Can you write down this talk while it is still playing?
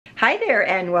Hi there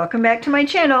and welcome back to my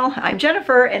channel. I'm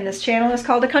Jennifer and this channel is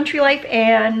called A Country Life,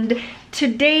 and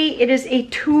today it is a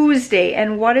Tuesday,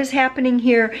 and what is happening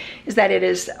here is that it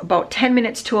is about 10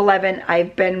 minutes to 11.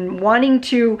 I've been wanting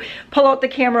to pull out the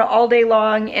camera all day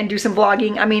long and do some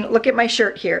vlogging. I mean, look at my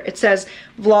shirt here. It says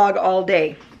vlog all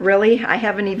day. Really? I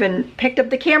haven't even picked up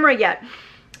the camera yet.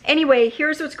 Anyway,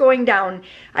 here's what's going down.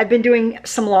 I've been doing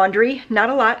some laundry,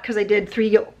 not a lot because I did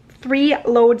three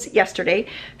loads yesterday,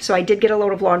 so I did get a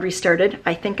load of laundry started.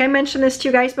 I think I mentioned this to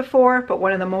you guys before, but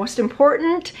one of the most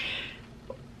important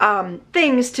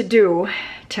things to do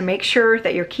to make sure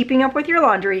that you're keeping up with your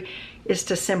laundry is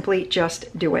to simply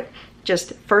just do it.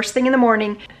 Just first thing in the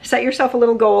morning, set yourself a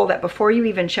little goal that before you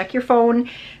even check your phone,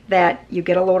 that you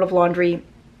get a load of laundry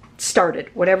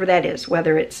started, whatever that is,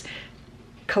 whether it's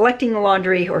collecting the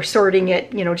laundry or sorting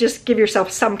it, you know, just give yourself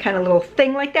some kind of little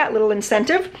thing like that, little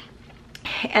incentive.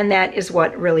 And that is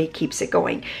what really keeps it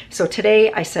going. So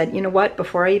today I said, you know what,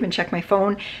 before I even check my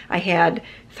phone, I had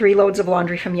 3 loads of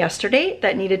laundry from yesterday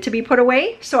that needed to be put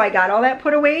away. So I got all that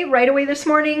put away right away this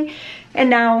morning, and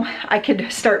now I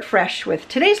could start fresh with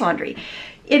today's laundry.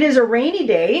 It is a rainy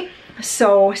day,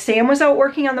 so Sam was out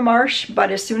working on the marsh,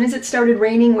 but as soon as it started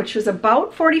raining, which was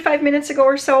about 45 minutes ago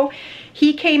or so,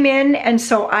 he came in, and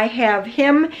so I have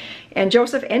him and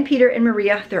Joseph and Peter and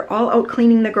Maria. They're all out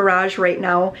cleaning the garage right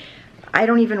now. I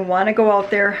don't even want to go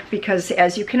out there because,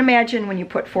 as you can imagine, when you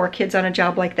put 4 kids on a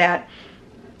job like that,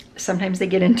 sometimes they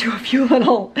get into a few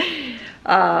little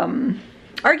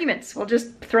arguments. We'll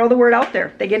just throw the word out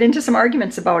there. They get into some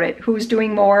arguments about it, who's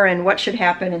doing more and what should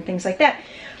happen and things like that.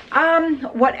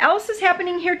 What else is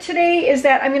happening here today is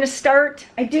that I'm going to start,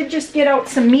 I did just get out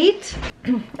some meat.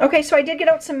 Okay, so I did get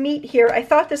out some meat here. I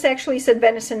thought this actually said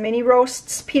venison mini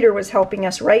roasts. Peter was helping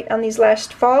us write on these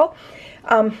last fall.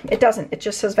 It doesn't, it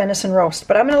just says venison roast,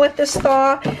 but I'm going to let this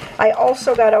thaw. I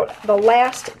also got out the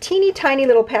last teeny tiny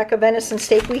little pack of venison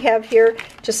steak we have here,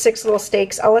 just 6 little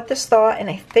steaks. I'll let this thaw, and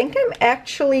I think I'm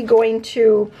actually going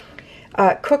to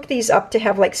cook these up to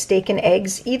have like steak and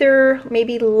eggs, either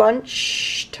maybe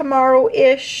lunch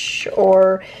tomorrow-ish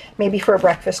or maybe for a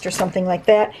breakfast or something like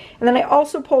that. And then I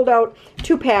also pulled out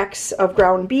 2 packs of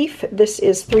ground beef. This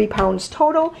is 3 pounds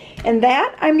total, and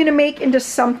that I'm gonna make into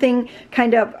something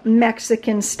kind of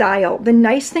Mexican style. The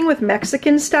nice thing with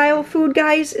Mexican style food,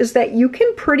 guys, is that you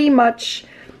can pretty much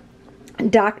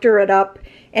doctor it up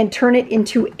and turn it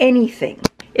into anything.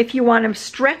 If you want to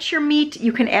stretch your meat,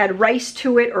 you can add rice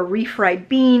to it, or refried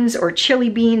beans, or chili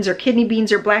beans, or kidney beans,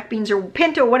 or black beans, or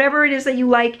pinto, whatever it is that you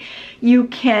like. You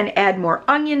can add more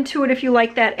onion to it if you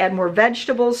like that, add more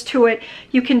vegetables to it.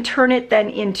 You can turn it then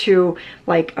into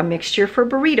like a mixture for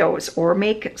burritos, or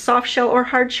make soft shell or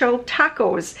hard shell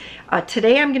tacos.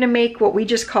 Today I'm going to make what we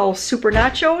just call super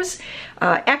nachos.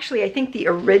 Actually, I think the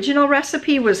original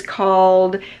recipe was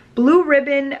called Blue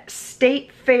Ribbon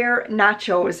State Fair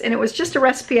Nachos, and it was just a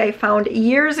recipe I found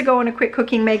years ago in a quick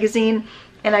cooking magazine,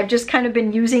 and I've just kind of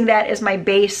been using that as my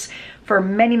base for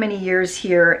many years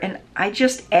here, and I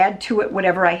just add to it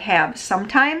whatever I have.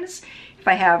 Sometimes if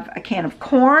I have a can of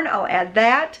corn, I'll add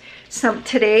that.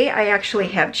 Today I actually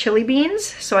have chili beans,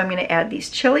 so I'm going to add these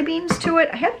chili beans to it.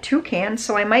 I have 2 cans,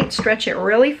 so I might stretch it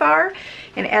really far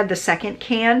and add the second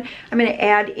can. I'm going to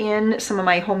add in some of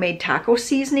my homemade taco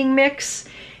seasoning mix.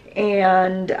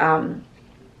 And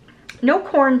no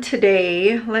corn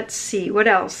today. Let's see, what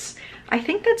else? I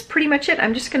think that's pretty much it.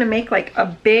 I'm just gonna make like a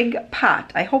big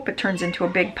pot. I hope it turns into a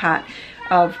big pot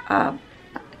of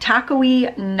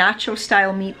taco-y nacho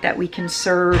style meat that we can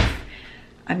serve.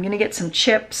 I'm gonna get some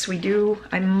chips.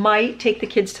 I might take the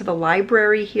kids to the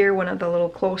library here, one of the little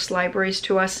close libraries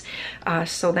to us.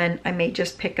 So then I may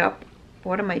just pick up,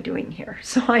 what am I doing here?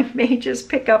 So I may just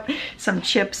pick up some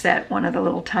chips at one of the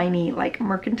little tiny like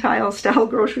mercantile style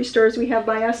grocery stores we have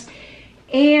by us.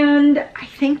 And I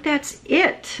think that's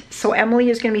it. So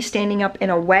Emily is going to be standing up in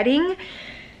a wedding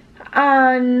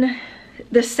on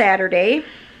this Saturday.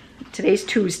 Today's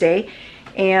Tuesday,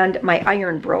 and my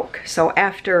iron broke. So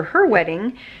after her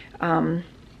wedding, I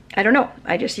don't know,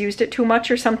 I just used it too much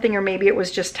or something, or maybe it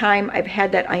was just time. I've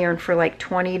had that iron for like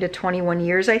 20 to 21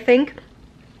 years, I think.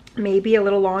 Maybe a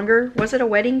little longer. Was it a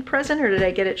wedding present, or did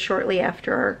I get it shortly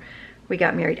after we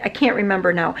got married? I can't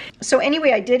remember now. So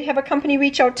anyway, I did have a company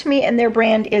reach out to me, and their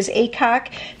brand is Aicok.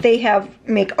 They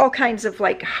make all kinds of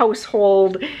like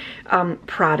household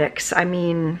products. I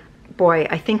mean, boy,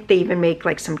 I think they even make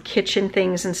like some kitchen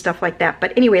things and stuff like that.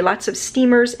 But anyway, lots of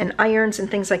steamers and irons and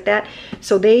things like that.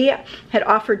 So they had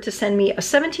offered to send me a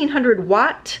 1700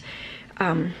 watt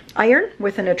iron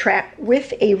with a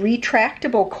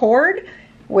retractable cord,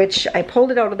 which I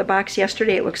pulled it out of the box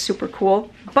yesterday. It looks super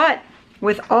cool. But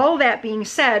with all that being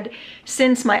said,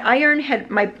 since my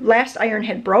last iron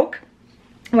had broke,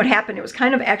 what happened, it was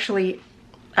kind of actually,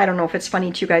 I don't know if it's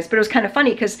funny to you guys, but it was kind of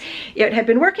funny because it had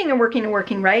been working and working and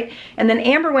working, right? And then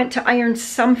Amber went to iron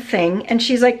something and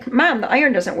she's like, Mom, the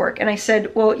iron doesn't work. And I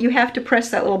said, well, you have to press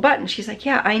that little button. She's like,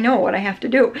 yeah, I know what I have to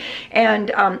do.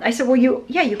 And I said, well,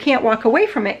 you can't walk away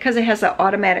from it because it has an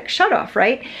automatic shut off,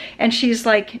 right? And she's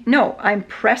like, no, I'm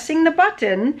pressing the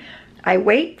button. I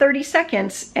wait 30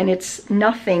 seconds and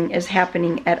nothing is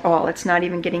happening at all. It's not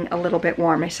even getting a little bit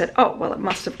warm. I said, oh, well, it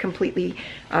must have completely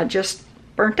just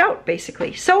burnt out,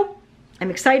 basically. So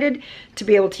I'm excited to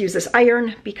be able to use this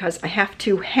iron because I have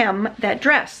to hem that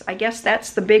dress. I guess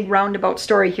that's the big roundabout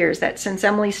story here, is that since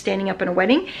Emily's standing up in a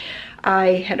wedding,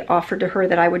 I had offered to her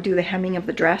that I would do the hemming of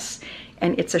the dress,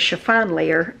 and it's a chiffon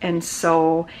layer. And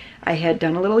so I had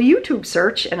done a little YouTube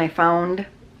search and I found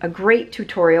a great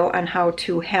tutorial on how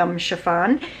to hem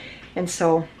chiffon, and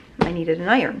so I needed an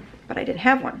iron, but I didn't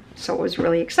have one. So it was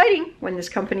really exciting when this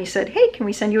company said, hey, can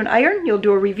we send you an iron? You'll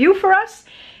do a review for us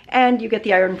and you get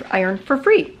the iron for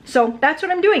free. So that's what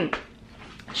I'm doing.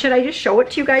 Should I just show it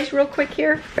to you guys real quick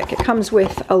here? It comes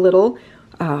with a little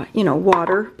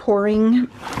water pouring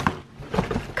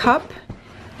cup,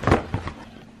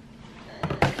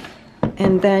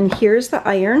 and then here's the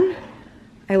iron.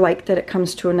 I like that it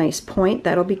comes to a nice point.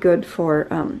 That'll be good for,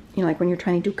 like when you're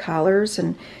trying to do collars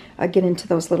and get into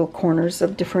those little corners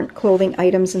of different clothing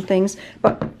items and things.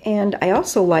 And I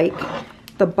also like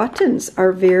the buttons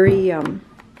are very,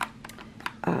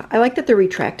 I like that they're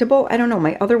retractable. I don't know,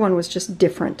 my other one was just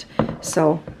different.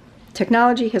 So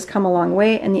technology has come a long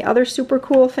way. And the other super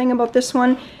cool thing about this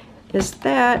one is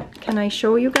that, can I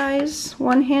show you guys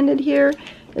one-handed here,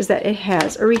 is that it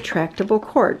has a retractable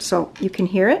cord. So you can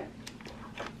hear it.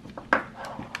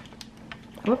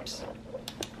 Whoops.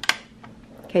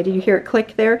 Okay, did you hear it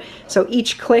click there? So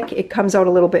each click, it comes out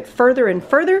a little bit further and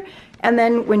further, and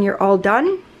then when you're all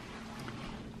done,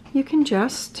 you can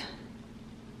just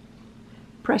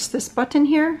press this button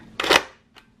here,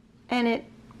 and it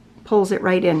pulls it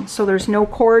right in. So there's no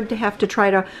cord to have to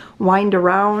try to wind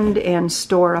around and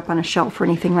store up on a shelf or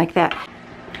anything like that.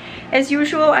 As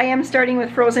usual, I am starting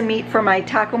with frozen meat for my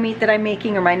taco meat that I'm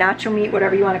making, or my nacho meat,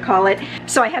 whatever you want to call it.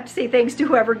 So I have to say thanks to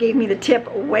whoever gave me the tip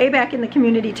way back in the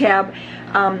community tab.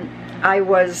 I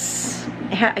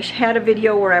had a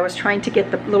video where I was trying to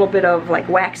get the little bit of like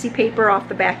waxy paper off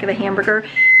the back of the hamburger,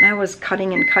 and I was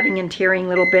cutting and tearing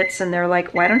little bits, and they're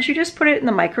like, why don't you just put it in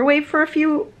the microwave for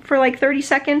like 30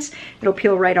 seconds? It'll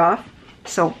peel right off.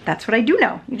 So that's what I do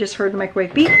now. You just heard the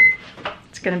microwave beep.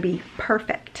 It's gonna be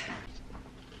perfect.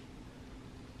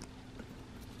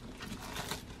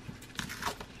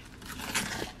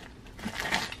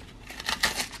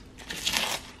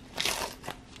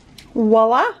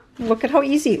 Voila! Look at how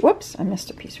easy, whoops, I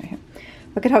missed a piece right here.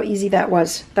 Look at how easy that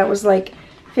was. That was like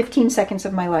 15 seconds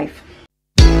of my life.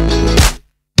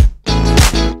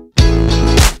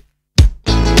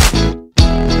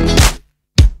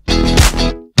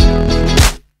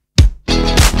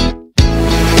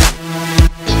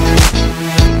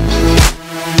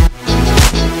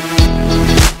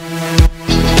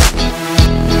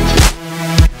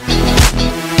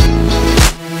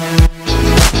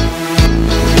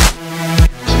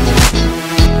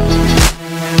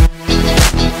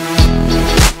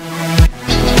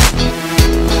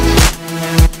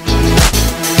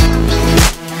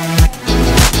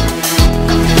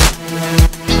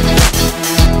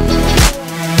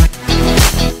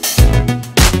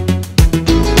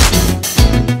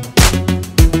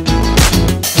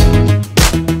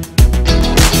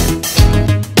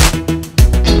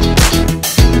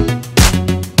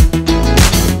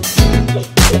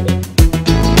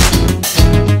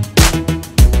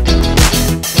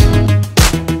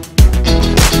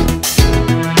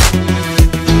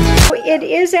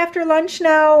 After lunch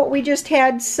now, we just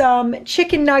had some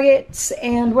chicken nuggets,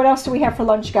 and what else do we have for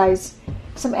lunch, guys?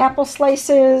 Some apple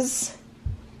slices.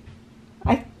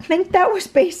 I think that was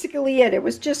basically it. It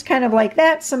was just kind of like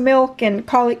that, some milk, and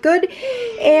call it good.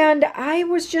 And I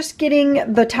was just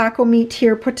getting the taco meat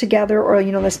here put together, or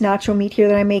this nacho meat here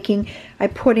that I'm making. I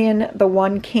put in the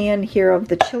 1 can here of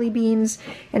the chili beans,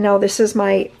 and now this is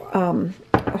my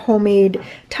homemade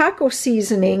taco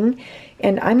seasoning.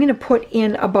 And I'm going to put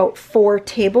in about 4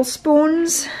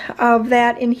 tablespoons of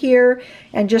that in here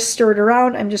and just stir it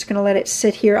around. I'm just going to let it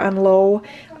sit here on low,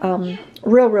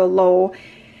 real low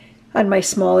on my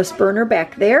smallest burner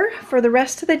back there for the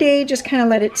rest of the day. Just kind of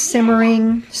let it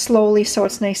simmering slowly so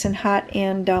it's nice and hot,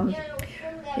 and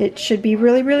it should be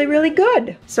really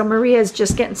good. So Maria's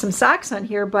just getting some socks on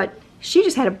here, but She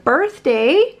just had a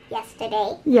birthday.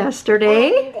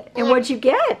 Yesterday. And what'd you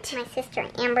get? My sister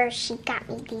Amber, she got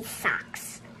me these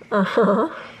socks. Uh-huh.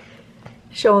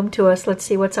 Show them to us. Let's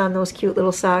see what's on those cute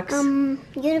little socks.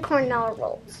 Unicorn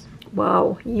narwhals.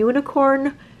 Wow,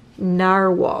 unicorn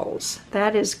narwhals.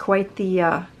 That is quite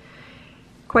the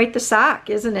sock,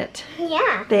 isn't it?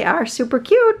 Yeah. They are super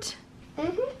cute.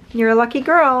 You're a lucky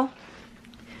girl.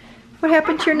 What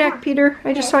happened to your neck, Peter?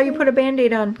 I just saw you put a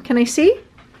Band-Aid on. Can I see?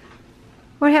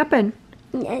 What happened?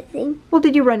 Nothing. Well,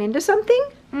 did you run into something?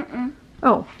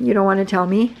 Oh, you don't want to tell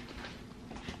me?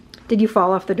 Did you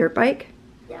fall off the dirt bike?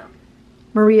 No.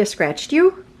 Maria scratched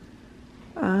you?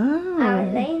 Oh. I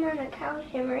was laying on the couch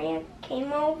and Maria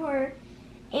came over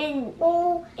and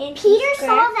Peter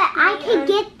saw that I could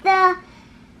get the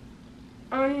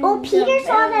Peter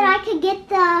saw that I could get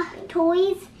the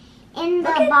toys in the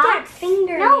Look at box. that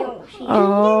fingernail.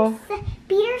 Oh.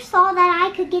 Peter saw that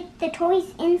I could get the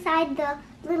toys inside the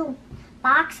little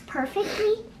box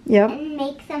perfectly and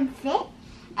make them fit.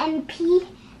 And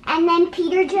then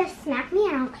Peter just smacked me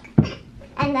and I was like,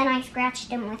 and then I scratched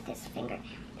him with his finger.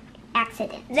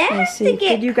 Accident. That I has see. to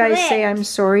get Did you guys clipped. say I'm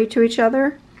sorry to each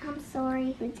other? I'm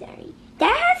sorry.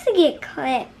 That has to get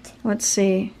clipped. Let's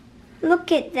see.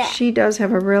 Look at that. She does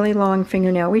have a really long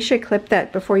fingernail. We should clip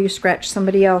that before you scratch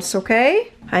somebody else,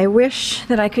 okay? I wish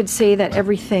that I could say that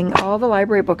everything, all the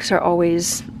library books are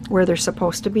always where they're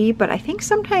supposed to be, but I think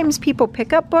sometimes people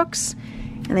pick up books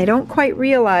and they don't quite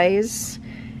realize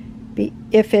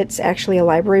if it's actually a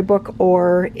library book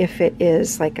or if it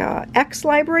is like a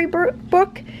ex-library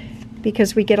book,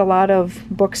 because we get a lot of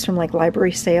books from like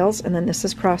library sales, and then this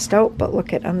is crossed out, but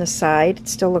look at on the side, it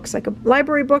still looks like a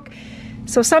library book.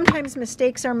 So sometimes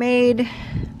mistakes are made.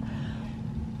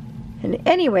 And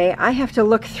anyway, I have to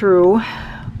look through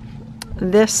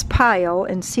this pile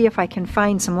and see if I can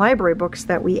find some library books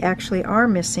that we actually are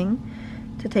missing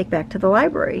to take back to the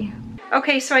library.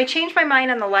 Okay, so I changed my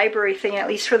mind on the library thing, at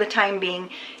least for the time being.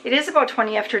 It is about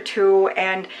 20 after 2,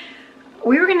 and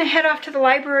we were gonna head off to the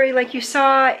library like you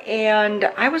saw, and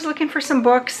I was looking for some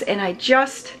books, and I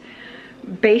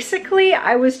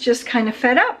was just kind of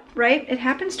fed up, right? It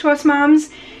happens to us moms.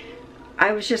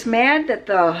 I was just mad that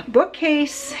the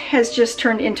bookcase has just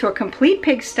turned into a complete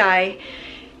pigsty,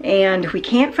 and we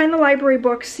can't find the library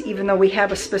books even though we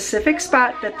have a specific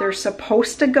spot that they're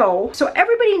supposed to go. So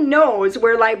everybody knows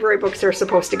where library books are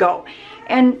supposed to go,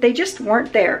 and they just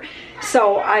weren't there.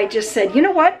 So I just said, you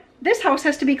know what? This house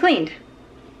has to be cleaned.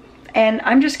 And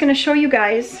I'm just gonna show you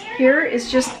guys. Here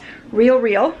is just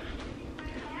real.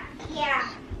 Yeah.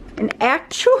 And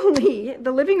actually,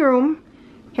 the living room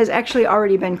has actually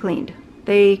already been cleaned.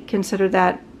 They consider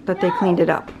that they cleaned it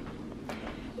up.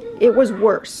 It was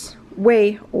worse.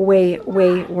 Way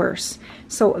worse.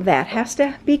 So that has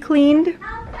to be cleaned.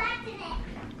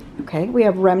 Okay, we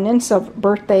have remnants of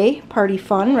birthday party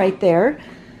fun right there.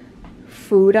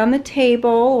 Food on the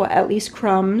table, at least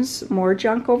crumbs. More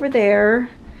junk over there.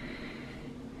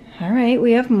 All right,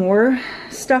 we have more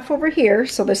stuff over here.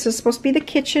 So this is supposed to be the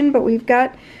kitchen, but we've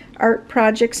got art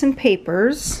projects and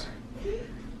papers.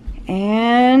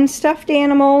 And stuffed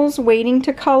animals waiting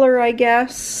to color, I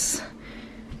guess.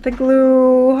 The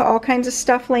glue, all kinds of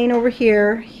stuff laying over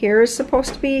here. Here is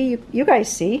supposed to be, you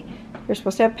guys see, you're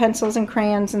supposed to have pencils and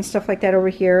crayons and stuff like that over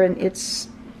here, and it's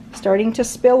starting to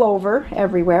spill over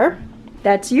everywhere.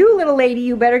 That's you, little lady,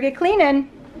 you better get cleaning.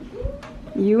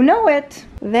 You know it.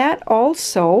 That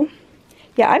also,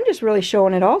 yeah, I'm just really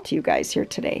showing it all to you guys here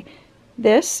today.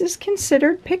 This is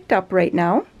considered picked up right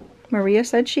now. Maria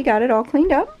said she got it all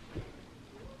cleaned up.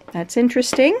 That's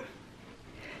interesting.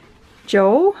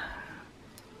 Joe,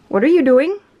 what are you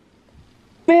doing?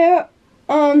 Yeah,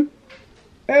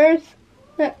 Earth,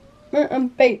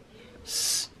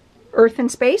 space. Earth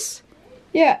and space?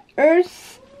 Yeah,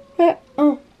 Earth,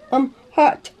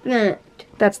 hot planet.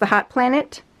 That's the hot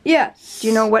planet? Yes. Do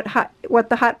you know what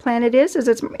the hot planet is?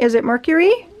 Is it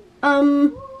Mercury?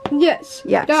 Yes.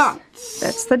 Yes. Dots.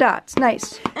 That's the dots.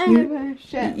 Nice.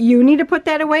 You need to put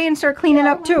that away and start cleaning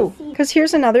up too. Because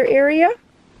here's another area.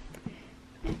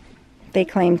 They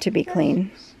claim to be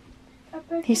clean.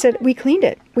 He said, we cleaned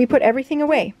it. We put everything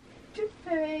away.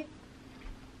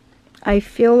 I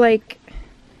feel like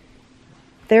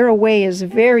their away is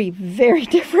very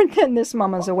different than this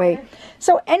mama's away.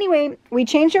 So anyway, we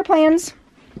changed our plans.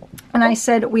 And I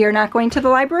said, we are not going to the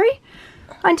library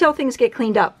until things get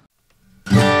cleaned up.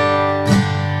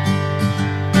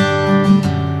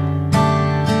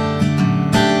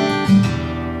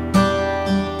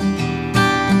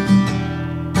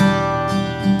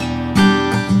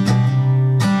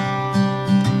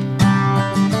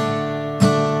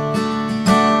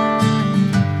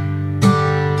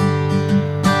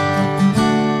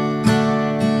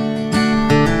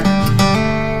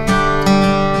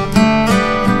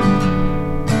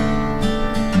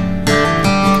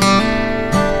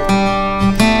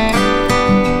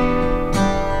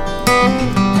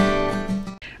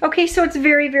 so it's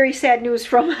very, very sad news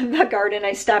from the garden.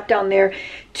 I stopped down there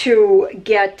to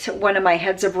get one of my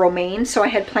heads of romaine. So I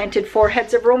had planted 4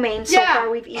 heads of romaine. So far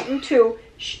we've eaten 2.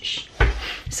 Shh.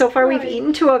 So far we've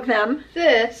eaten 2 of them.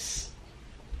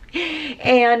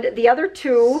 And the other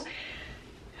 2,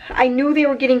 I knew they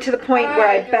were getting to the point where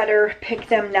I better pick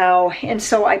them now. And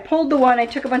so I pulled the one, I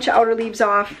took a bunch of outer leaves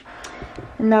off.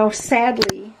 And now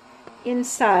sadly,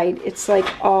 inside it's like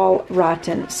all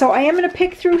rotten. So I am going to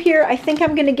pick through here. I think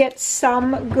I'm going to get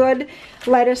some good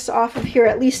lettuce off of here,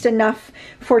 at least enough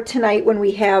for tonight when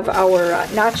we have our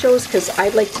nachos, because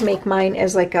I'd like to make mine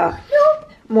as like a,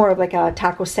 more of like a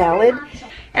taco salad.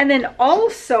 And then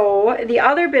also, the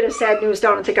other bit of sad news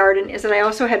down at the garden is that I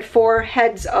also had 4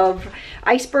 heads of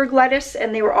iceberg lettuce,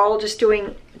 and they were all just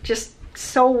doing just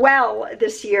so well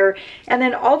this year. And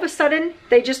then all of a sudden,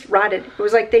 they just rotted. It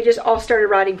was like they just all started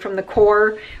rotting from the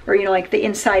core, or, you know, like the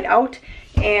inside out.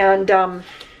 And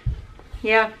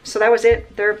yeah, so that was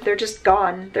it. They're just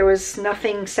gone. There was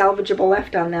nothing salvageable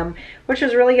left on them, which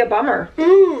was really a bummer.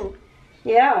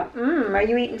 Yeah. Are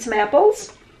you eating some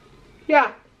apples?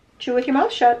 Yeah. Chew with your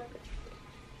mouth shut.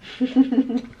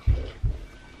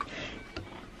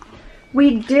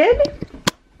 We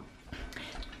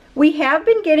have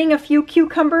been getting a few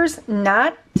cucumbers,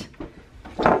 not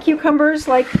cucumbers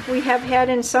like we have had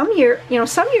in some year. You know,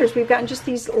 some years we've gotten just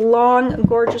these long,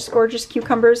 gorgeous, gorgeous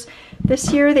cucumbers.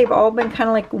 This year they've all been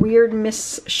kind of like weird,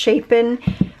 misshapen.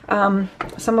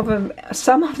 Some of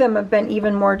them have been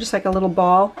even more just like a little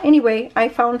ball. Anyway, I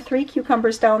found 3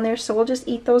 cucumbers down there, so we'll just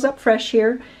eat those up fresh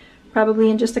here. Probably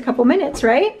in just a couple minutes,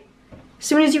 right? As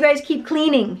soon as you guys keep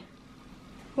cleaning.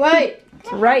 Right.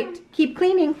 Right. Keep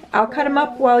cleaning. I'll cut them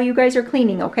up while you guys are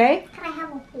cleaning, okay? Can I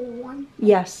have a whole one?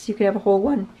 Yes, you can have a whole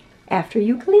one after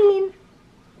you clean.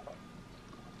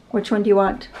 Which one do you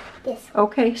want? This one.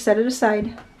 Okay, set it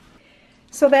aside.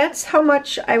 So that's how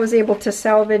much I was able to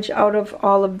salvage out of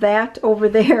all of that over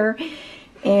there.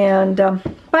 And,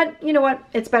 but you know what?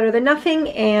 It's better than nothing,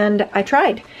 and I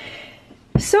tried.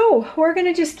 So we're going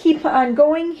to just keep on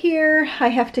going here. I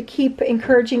have to keep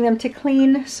encouraging them to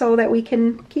clean so that we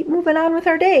can keep moving on with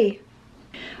our day.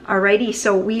 Alrighty,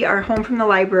 so we are home from the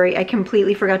library. I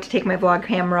completely forgot to take my vlog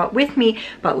camera with me,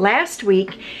 but last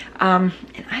week, and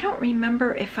I don't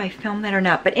remember if I filmed that or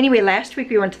not, but anyway, last week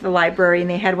we went to the library and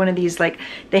they had one of these, like,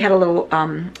 they had a little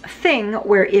thing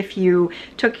where if you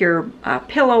took your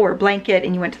pillow or blanket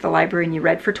and you went to the library and you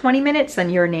read for 20 minutes, then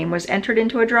your name was entered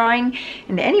into a drawing.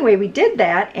 And anyway, we did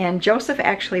that, and Joseph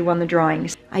actually won the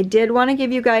drawings. I did want to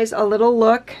give you guys a little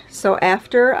look. So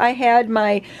after I had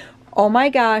my oh my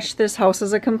gosh, this house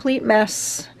is a complete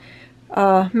mess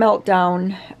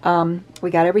meltdown. We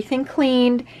got everything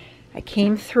cleaned. I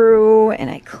came through and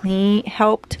I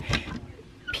helped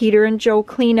Peter and Joe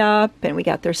clean up, and we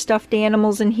got their stuffed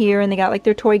animals in here, and they got like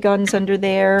their toy guns under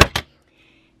there.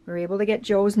 We were able to get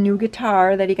Joe's new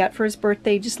guitar that he got for his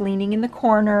birthday just leaning in the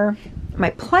corner.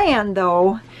 My plan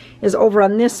though is over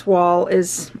on this wall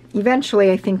is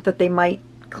eventually I think that they might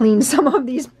clean some of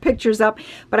these pictures up,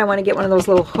 but I want to get one of those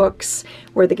little hooks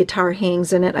where the guitar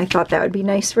hangs in it. I thought that would be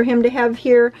nice for him to have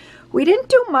here. We didn't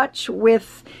do much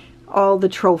with all the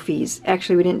trophies.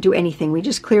 Actually, we didn't do anything. We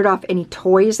just cleared off any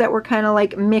toys that were kind of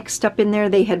like mixed up in there.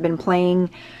 They had been playing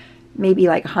maybe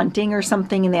like hunting or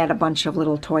something, and they had a bunch of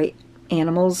little toy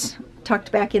animals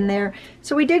tucked back in there.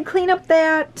 So we did clean up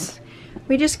that.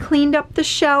 We just cleaned up the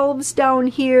shelves down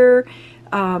here.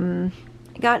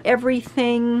 Got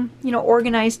everything, you know,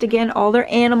 organized again. All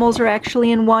their animals are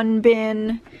actually in one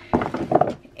bin,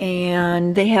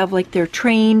 and they have like their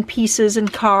train pieces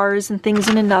and cars and things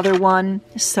in another one.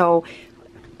 So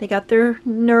they got their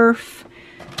Nerf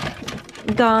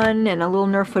gun and a little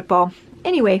Nerf football.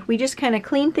 Anyway, we just kind of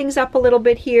cleaned things up a little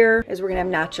bit here as we're gonna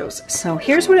have nachos. So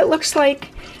here's what it looks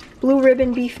like. Blue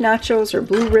ribbon beef nachos, or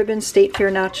blue ribbon state fair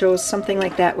nachos, something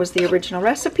like that was the original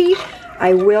recipe.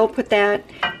 I will put that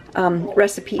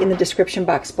recipe in the description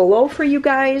box below for you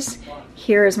guys.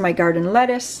 Here is my garden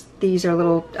lettuce. These are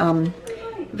little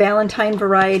Valentine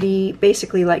variety,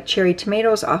 basically like cherry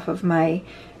tomatoes off of my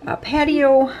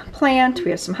patio plant.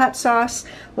 We have some hot sauce, a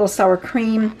little sour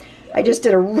cream. I just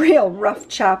did a real rough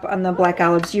chop on the black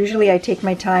olives. Usually I take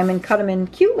my time and cut them in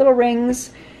cute little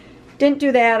rings. Didn't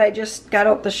do that. I just got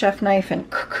out the chef knife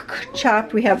and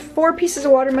chopped. We have 4 pieces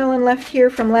of watermelon left here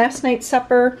from last night's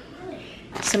supper.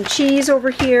 Some cheese over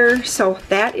here. So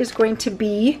that is going to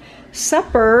be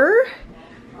supper,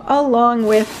 along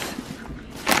with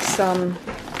some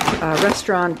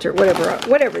restaurant or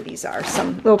whatever these are,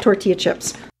 some little tortilla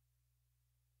chips.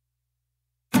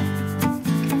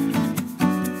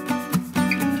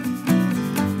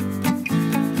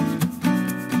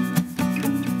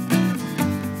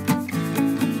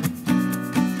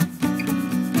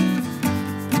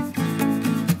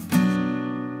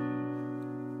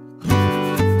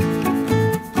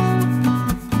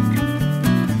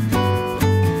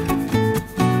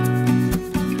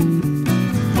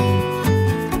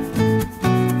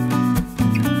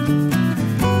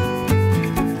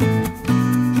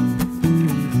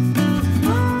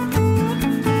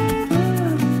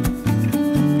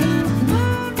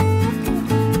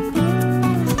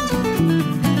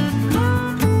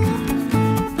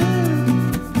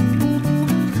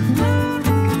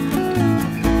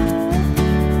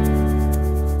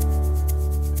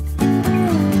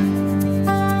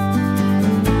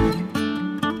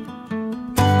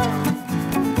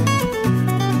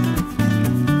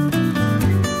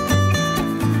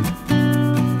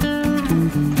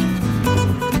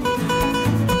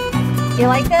 You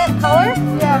like that color?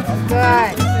 Yeah.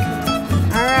 Good.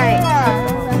 All right.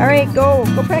 All right, go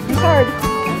practice hard.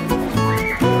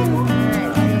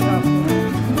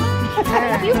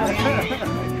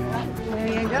 There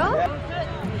you go.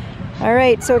 All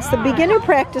right, so it's the beginner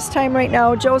practice time right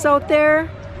now. Joe's out there.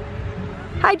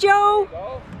 Hi, Joe.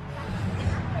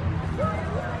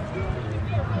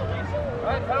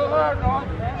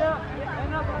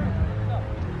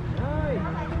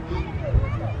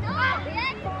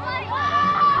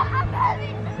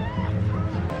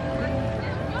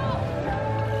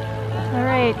 All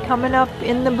right, coming up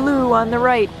in the blue on the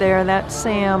right there, that's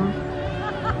Sam.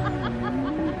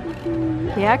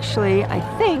 He actually, I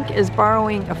think, is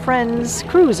borrowing a friend's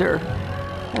cruiser.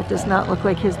 That does not look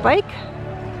like his bike.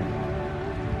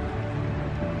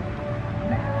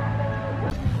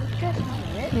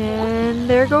 And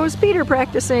there goes Peter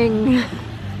practicing.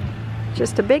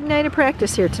 Just a big night of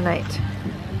practice here tonight.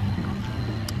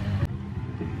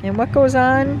 And what goes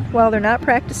on while they're not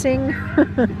practicing?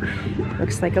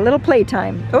 Looks like a little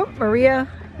playtime. Oh, Maria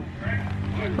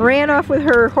ran off with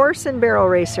her horse and barrel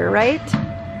racer, right?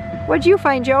 What'd you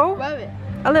find, Joe? Rabbit.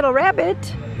 A little rabbit?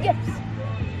 Yes.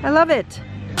 I love it.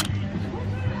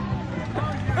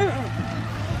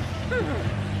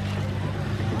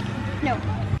 No.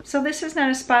 So this is not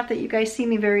a spot that you guys see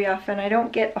me very often. I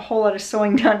don't get a whole lot of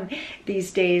sewing done these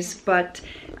days, but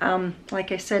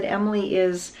like I said, Emily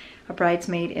is a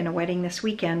bridesmaid in a wedding this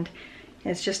weekend.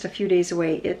 It's just a few days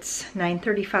away. It's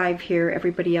 9:35 here.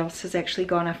 Everybody else has actually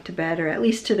gone off to bed, or at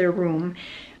least to their room.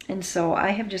 And so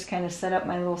I have just kind of set up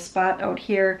my little spot out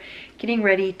here, getting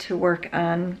ready to work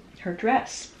on her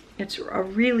dress. It's a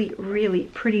really, really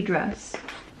pretty dress.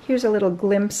 Here's a little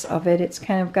glimpse of it. It's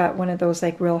kind of got one of those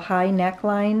like real high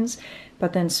necklines,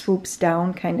 but then swoops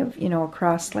down kind of, you know,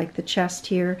 across like the chest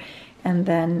here. And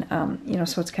then, you know,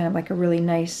 so it's kind of like a really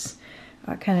nice,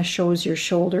 kind of shows your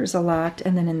shoulders a lot.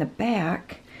 And then in the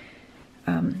back,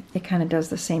 it kind of does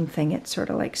the same thing. It sort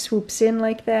of like swoops in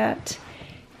like that.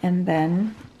 And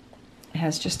then it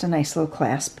has just a nice little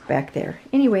clasp back there.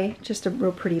 Anyway, just a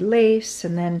real pretty lace,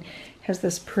 and then has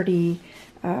this pretty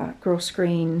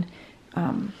grosgrain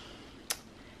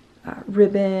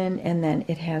ribbon, and then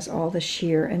it has all the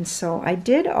sheer. And so I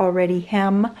did already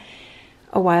hem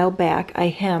a while back. I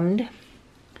hemmed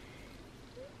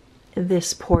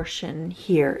this portion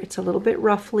here. It's a little bit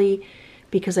roughly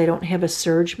because I don't have a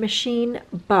serge machine,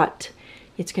 but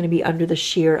it's going to be under the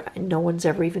sheer. No one's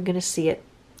ever even going to see it.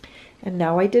 And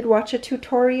now I did watch a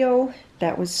tutorial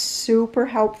that was super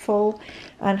helpful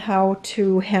on how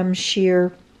to hem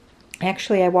sheer.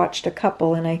 Actually, I watched a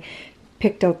couple and I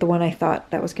picked out the one I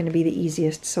thought that was going to be the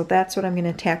easiest. So that's what I'm going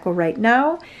to tackle right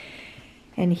now.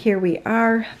 And here we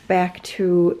are back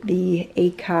to the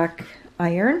Aicok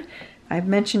iron. I've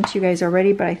mentioned to you guys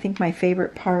already, but I think my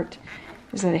favorite part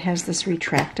is that it has this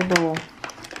retractable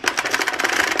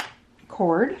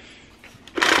cord.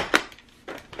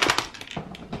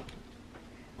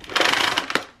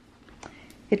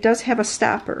 It does have a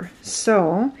stopper,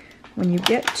 so when you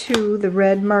get to the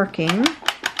red marking,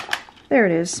 there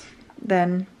it is,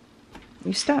 then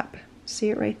you stop. See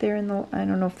it right there in the, I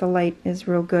don't know if the light is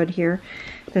real good here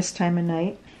this time of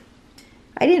night.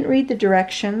 I didn't read the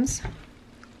directions.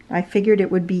 I figured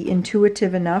it would be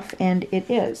intuitive enough, and it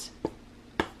is.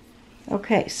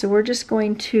 Okay, so we're just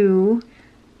going to,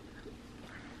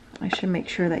 I should make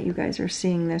sure that you guys are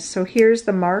seeing this. So here's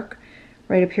the mark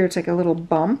right up here. It's like a little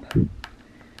bump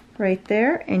right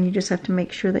there, and you just have to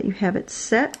make sure that you have it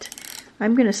set.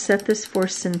 I'm going to set this for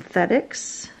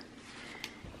synthetics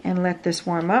and let this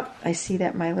warm up. I see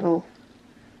that my little,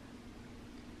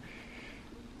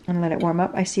 and let it warm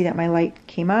up. I see that my light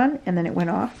came on and then it went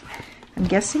off. I'm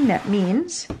guessing that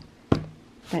means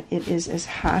that it is as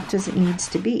hot as it needs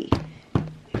to be.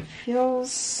 It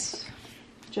feels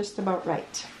just about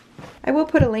right. I will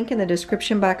put a link in the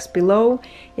description box below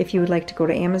if you would like to go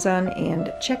to Amazon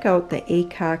and check out the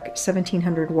Aicok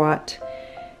 1700 watt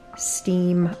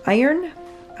steam iron.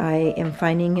 I am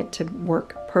finding it to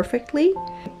work perfectly.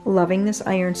 Loving this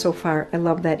iron so far. I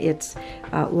love that it's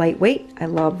lightweight. I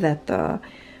love that the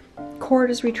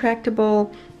cord is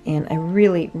retractable, and I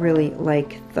really, really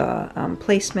like the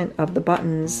placement of the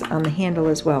buttons on the handle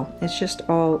as well. It's just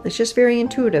very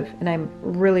intuitive, and I'm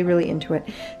really, really into it.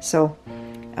 So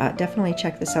definitely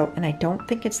check this out, and I don't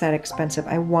think it's that expensive.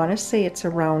 I want to say it's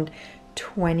around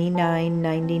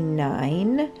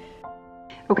 $29.99.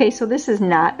 Okay, so this is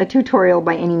not a tutorial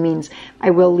by any means.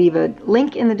 I will leave a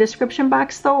link in the description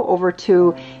box though over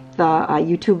to the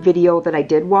YouTube video that I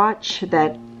did watch.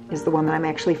 That is the one that I'm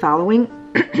actually following.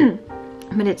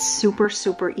 But it's super,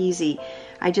 super easy.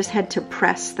 I just had to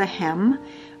press the hem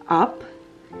up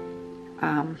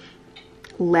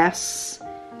less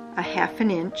a half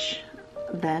an inch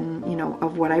than, you know,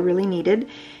 of what I really needed.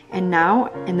 And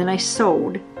then I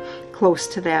sewed close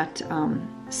to that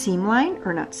seam line,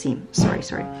 or not seam,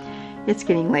 sorry. It's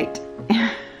getting late.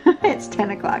 It's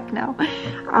 10 o'clock now.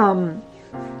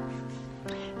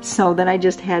 So then I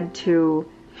just had to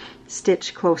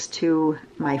stitch close to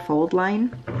my fold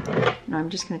line. Now I'm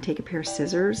just going to take a pair of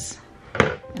scissors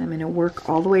and I'm going to work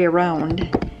all the way around,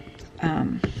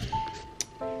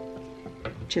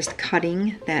 just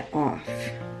cutting that off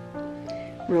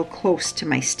real close to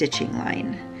my stitching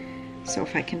line. So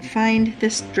if I can find,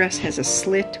 this dress has a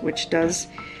slit, which does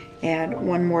add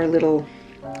one more little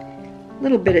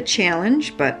bit of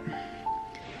challenge, but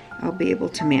I'll be able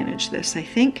to manage this, I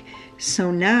think.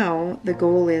 So now the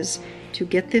goal is to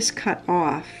get this cut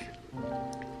off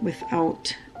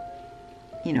without,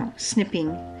 you know,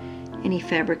 snipping any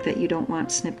fabric that you don't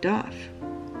want snipped off.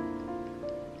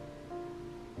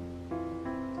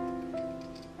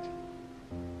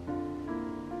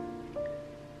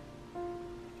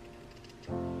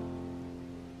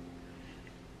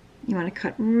 You want to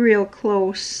cut real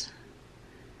close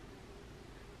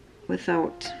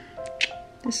without,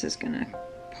 this is going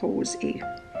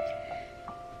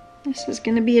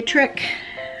to be a trick.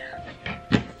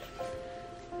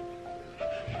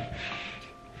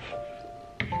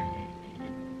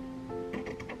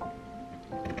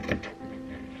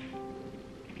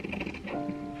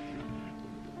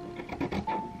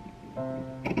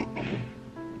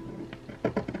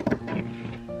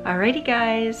 Alrighty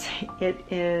guys, it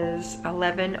is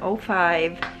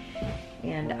 11:05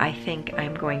 and I think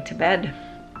I'm going to bed.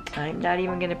 I'm not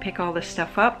even going to pick all this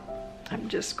stuff up. I'm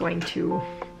just going to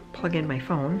plug in my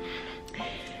phone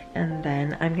and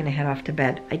then I'm going to head off to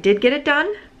bed. I did get it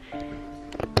done.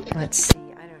 Let's see,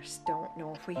 I just don't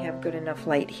know if we have good enough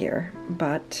light here,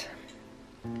 but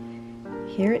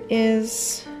here it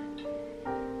is.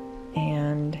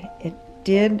 And it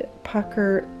did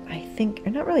pucker, I think, or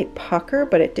not really pucker,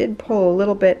 but it did pull a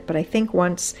little bit, but I think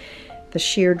once the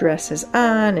sheer dress is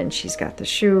on and she's got the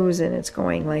shoes and it's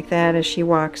going like that as she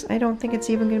walks, I don't think it's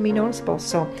even going to be noticeable.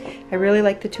 So I really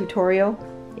like the tutorial.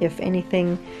 If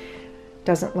anything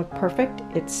doesn't look perfect,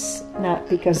 it's not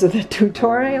because of the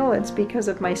tutorial, it's because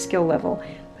of my skill level.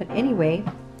 But anyway,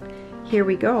 here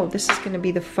we go. This is going to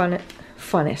be the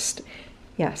funnest.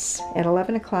 Yes, at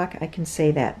 11 o'clock I can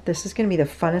say that. This is going to be the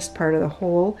funnest part of the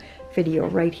whole video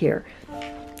right here.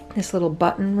 This little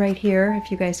button right here,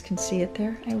 if you guys can see it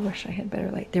there. I wish I had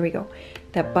better light. There we go.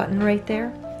 That button right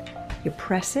there, you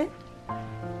press it.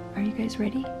 Are you guys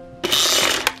ready?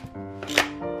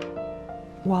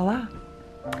 Voila.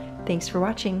 Thanks for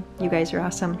watching. You guys are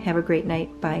awesome. Have a great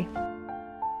night. Bye.